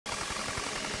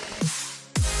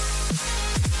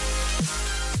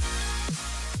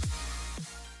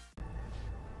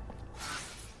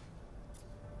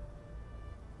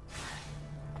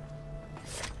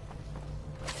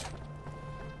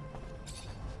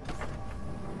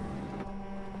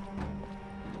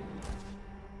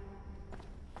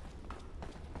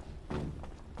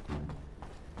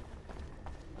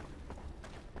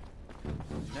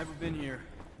Never been here.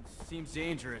 It seems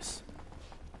dangerous.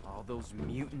 All those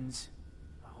mutants.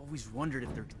 I always wondered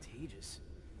if they're contagious.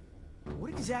 What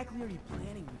exactly are you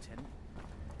planning, Lieutenant?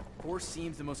 Force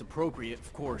seems the most appropriate,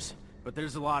 of course, but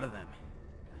there's a lot of them.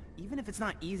 Even if it's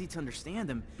not easy to understand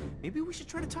them, maybe we should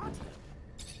try to talk to them.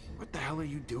 What the hell are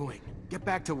you doing? Get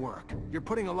back to work. You're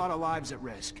putting a lot of lives at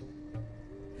risk.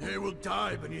 They will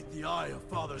die beneath the eye of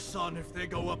Father's Son if they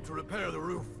go up to repair the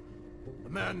roof. The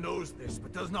man knows this,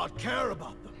 but does not care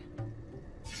about them.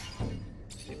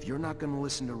 If you're not gonna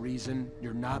listen to reason,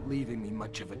 you're not leaving me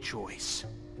much of a choice.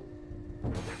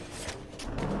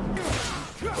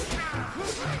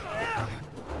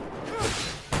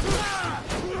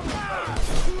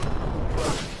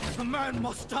 The man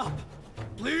must stop!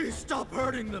 Please stop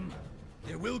hurting them!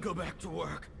 They will go back to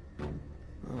work.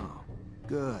 Oh,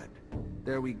 good.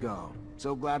 There we go.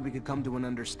 So glad we could come to an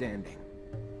understanding.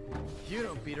 You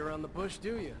don't beat around the bush,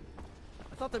 do you?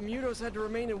 I thought the Mutos had to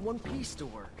remain in one piece to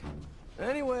work.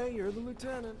 Anyway, you're the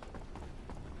lieutenant.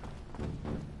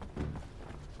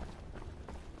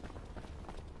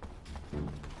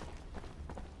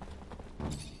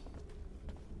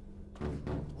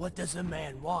 What does the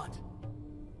man want?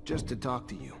 Just to talk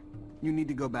to you. You need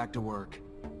to go back to work.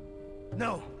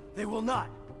 No, they will not.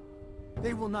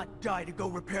 They will not die to go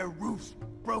repair roofs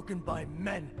broken by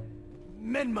men.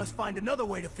 Men must find another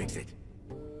way to fix it.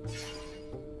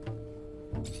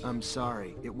 I'm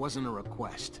sorry, it wasn't a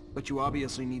request, but you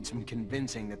obviously need some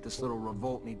convincing that this little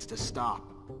revolt needs to stop.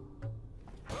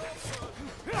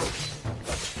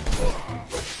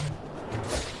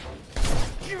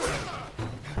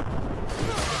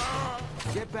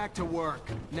 Get back to work,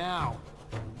 now!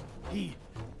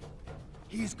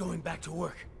 He's going back to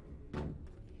work.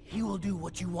 He will do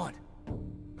what you want.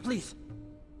 Please,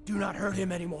 do not hurt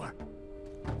him anymore.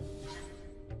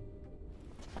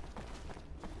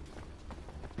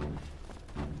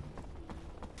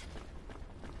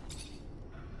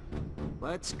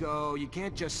 Let's go. You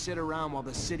can't just sit around while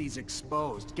the city's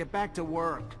exposed. Get back to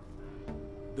work.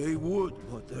 They would,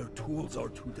 but their tools are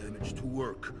too damaged to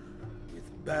work.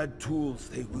 With bad tools,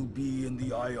 they will be in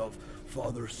the eye of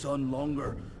Father's Son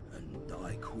longer and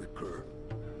die quicker.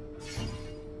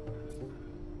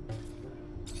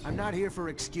 I'm not here for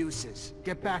excuses.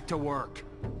 Get back to work.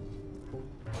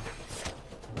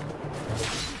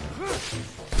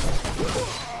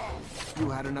 You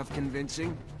had enough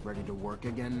convincing? Ready to work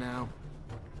again now?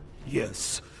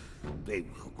 Yes, they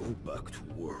will go back to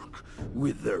work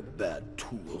with their bad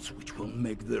tools, which will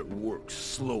make their work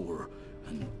slower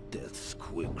and deaths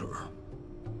quicker.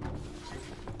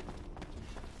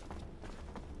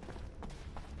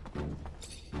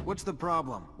 What's the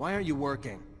problem? Why aren't you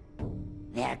working?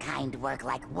 Their kind work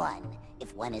like one.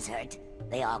 If one is hurt,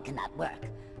 they all cannot work.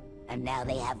 And now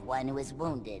they have one who is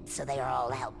wounded, so they are all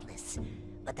helpless.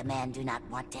 But the men do not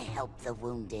want to help the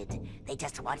wounded. They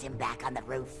just want him back on the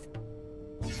roof.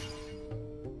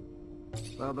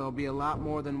 Well, there'll be a lot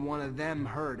more than one of them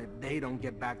hurt if they don't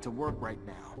get back to work right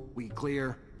now. We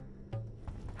clear?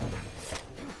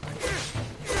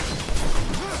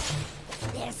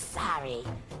 They're sorry.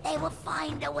 They will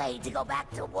find a way to go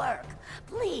back to work.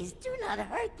 Please, do not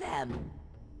hurt them.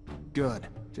 Good.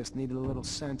 Just needed a little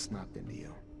sense knocked into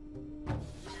you.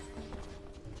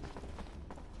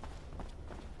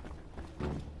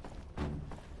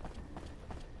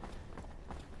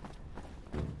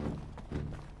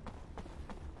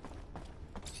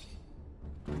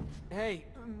 Hey,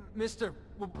 mister,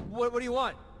 what do you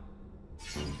want?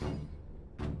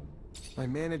 I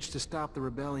managed to stop the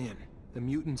rebellion. The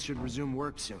mutants should resume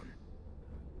work soon.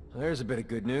 Well, there's a bit of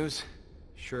good news.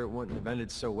 Sure it wouldn't have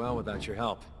ended so well without your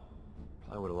help.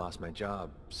 Probably would have lost my job,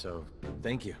 so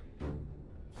thank you.